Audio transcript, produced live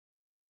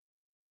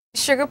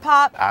Sugar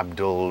Pop.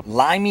 Abdul.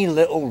 Limey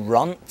little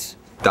runt.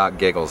 Doc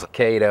Giggles.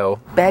 Cato.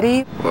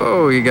 Betty.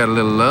 Whoa, you got a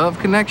little love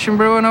connection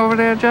brewing over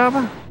there,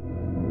 Jabba?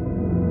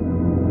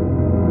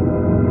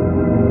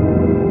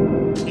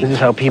 This is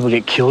how people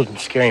get killed in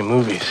scary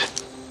movies.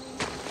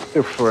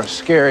 If for a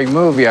scary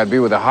movie, I'd be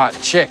with a hot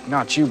chick,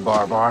 not you,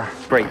 Barbar.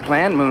 Great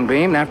plan,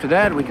 Moonbeam. After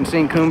that, we can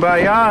sing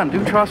Kumbaya and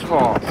do Trust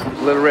Falls.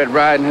 Little Red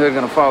Riding Hood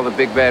gonna follow the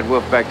big bad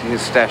wolf back to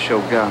his stash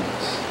of guns.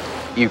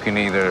 You can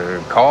either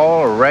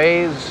call or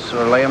raise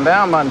or lay him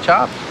down, mutton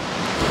chops.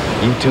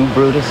 You too,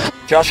 Brutus?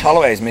 Josh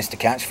Holloway's Mr.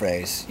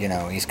 Catchphrase. You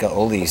know, he's got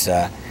all these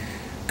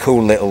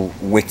cool little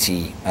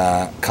witty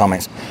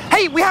comments.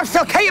 Hey, we have to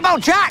tell Kate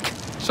about Jack!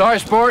 Sorry,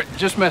 sport,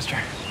 just missed her.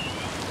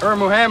 Her and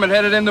Muhammad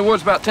headed in the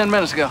woods about 10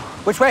 minutes ago.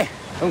 Which way?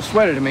 Don't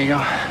sweat it, amigo.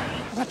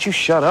 How about you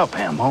shut up,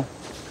 Hamo?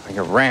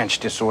 Your ranch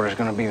disorder is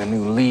gonna be the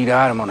new lead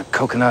item on the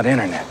coconut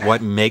internet.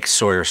 What makes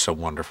Sawyer so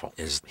wonderful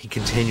is he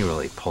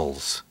continually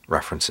pulls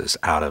references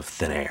out of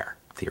thin air,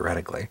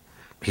 theoretically.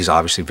 He's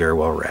obviously very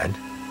well read.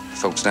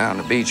 Folks down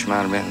the beach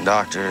might have been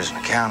doctors and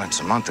accountants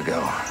a month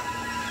ago.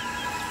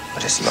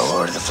 But it's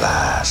Lord of the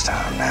Flies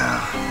time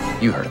now.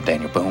 You heard of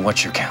Daniel Boone.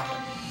 What's your count?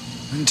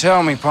 And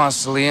tell me,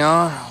 Ponce de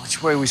Leon,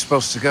 which way are we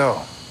supposed to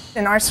go?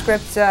 In our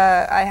script,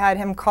 I had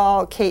him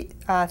call Kate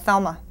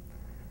Thelma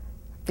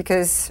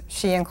because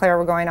she and Claire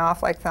were going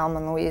off like Thelma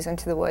and Louise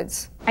into the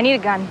woods. I need a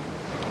gun,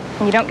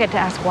 and you don't get to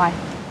ask why.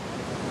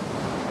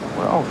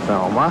 Well,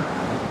 Thelma,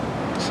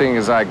 seeing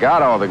as I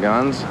got all the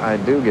guns, I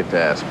do get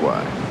to ask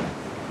why.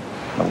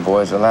 No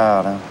boys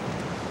allowed, huh?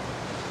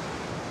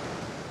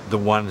 The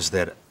ones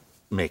that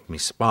make me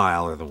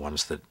smile are the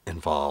ones that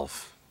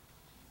involve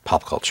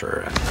pop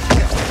culture.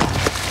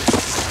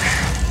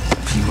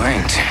 If you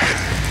ain't,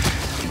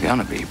 you're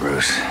gonna be,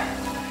 Bruce.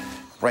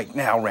 Right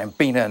now,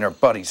 Rambina and her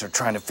buddies are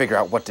trying to figure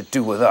out what to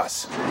do with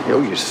us.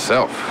 Yo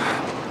yourself,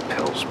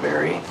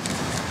 Pillsbury.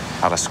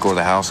 How to score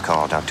the house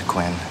call, Dr.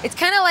 Quinn. It's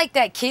kind of like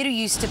that kid who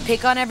used to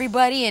pick on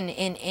everybody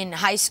in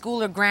high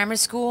school or grammar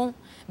school,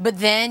 but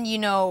then, you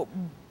know,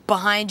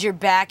 behind your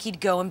back,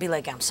 he'd go and be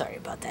like, I'm sorry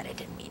about that, I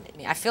didn't mean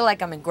it. I feel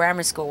like I'm in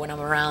grammar school when I'm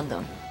around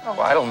them. Oh,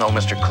 I don't know,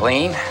 Mr.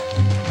 Clean.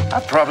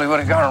 I probably would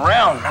have gone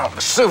around Mount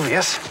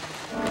Vesuvius.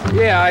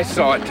 Yeah, I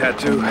saw it,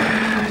 Tattoo.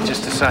 I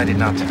just decided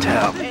not to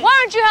tell. Why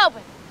aren't you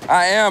helping?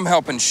 I am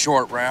helping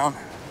Short Round.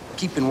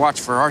 Keeping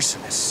watch for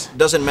arsonists.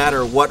 Doesn't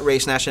matter what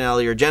race,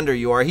 nationality, or gender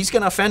you are, he's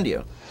gonna offend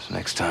you. So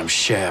next time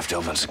Shaft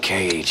opens a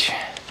cage,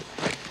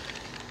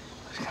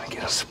 he's gonna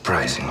get a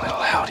surprising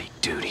little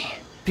howdy-doody.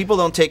 People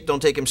don't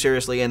take him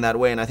seriously in that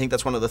way, and I think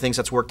that's one of the things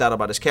that's worked out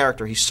about his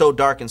character. He's so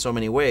dark in so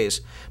many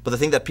ways, but the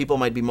thing that people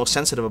might be most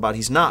sensitive about,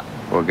 he's not.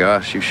 Well,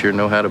 gosh, you sure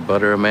know how to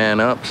butter a man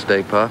up,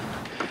 Stay Puft.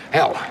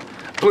 Hell,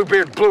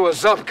 Bluebeard blew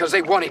us up because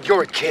they wanted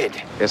your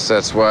kid. Guess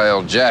that's why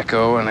El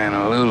Jacko and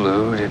Anna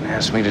Lulu didn't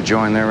ask me to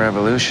join their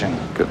revolution.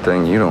 Good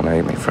thing you don't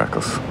hate me,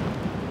 Freckles.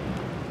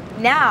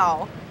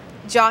 Now,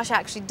 Josh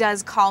actually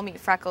does call me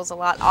Freckles a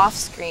lot off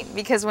screen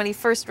because when he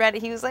first read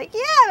it, he was like, yeah,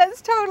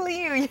 that's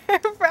totally you.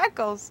 You're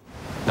Freckles.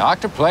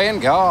 Doctor playing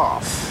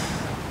golf.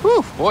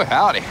 Whew, boy,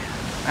 howdy.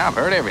 Now I've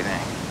heard everything.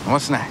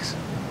 What's next?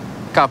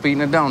 Cop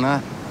eating a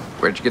donut.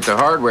 Where'd you get the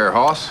hardware,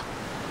 Hoss?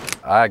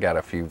 I got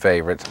a few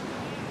favorites.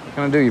 What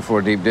can I do you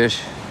for, deep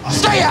dish?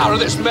 Stay out of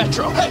this,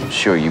 Metro! Hey.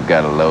 Sure you've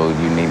got a load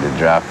you need to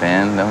drop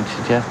in, don't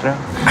you, Jethro?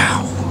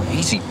 Ow,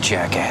 easy,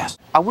 jackass.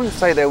 I wouldn't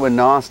say they were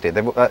nasty.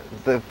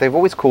 They've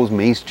always caused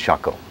me to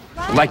chuckle.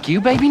 Like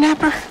you, baby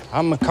napper?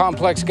 I'm a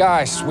complex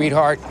guy,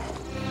 sweetheart.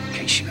 In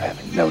case you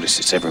haven't noticed,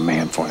 it's every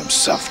man for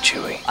himself,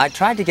 Chewie. I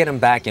tried to get him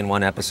back in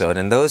one episode,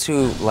 and those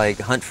who, like,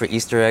 hunt for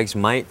Easter eggs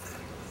might,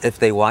 if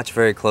they watch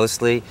very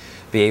closely,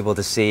 be able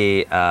to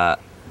see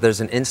there's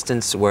an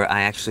instance where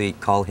I actually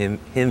call him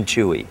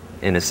Chewie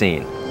in a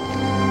scene.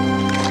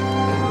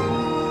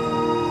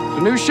 There's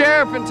a new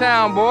sheriff in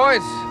town,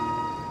 boys.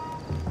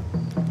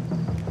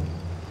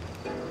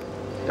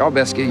 Y'all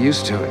best get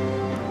used to it.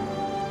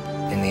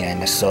 In the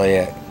end,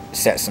 Sawyer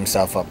sets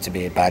himself up to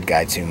be a bad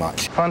guy too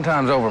much. Fun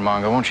time's over,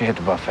 Mongo. Won't you hit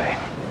the buffet?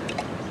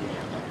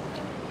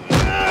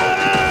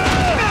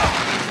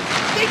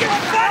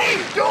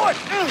 Do it!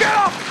 Get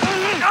off!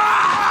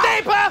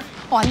 Stay puff!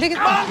 안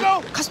되겠다.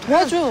 가서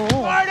도와줘.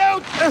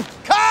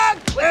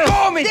 Let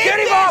go of me! Get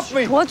him off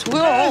me!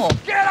 도와줘요.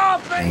 Get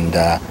off me! And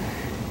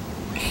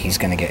he's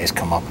gonna get his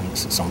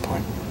comeuppance at some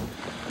point.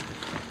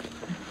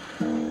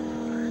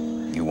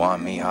 You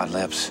want me, Hot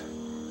Lips?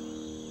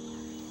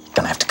 You're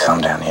gonna have to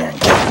come down here and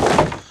get me.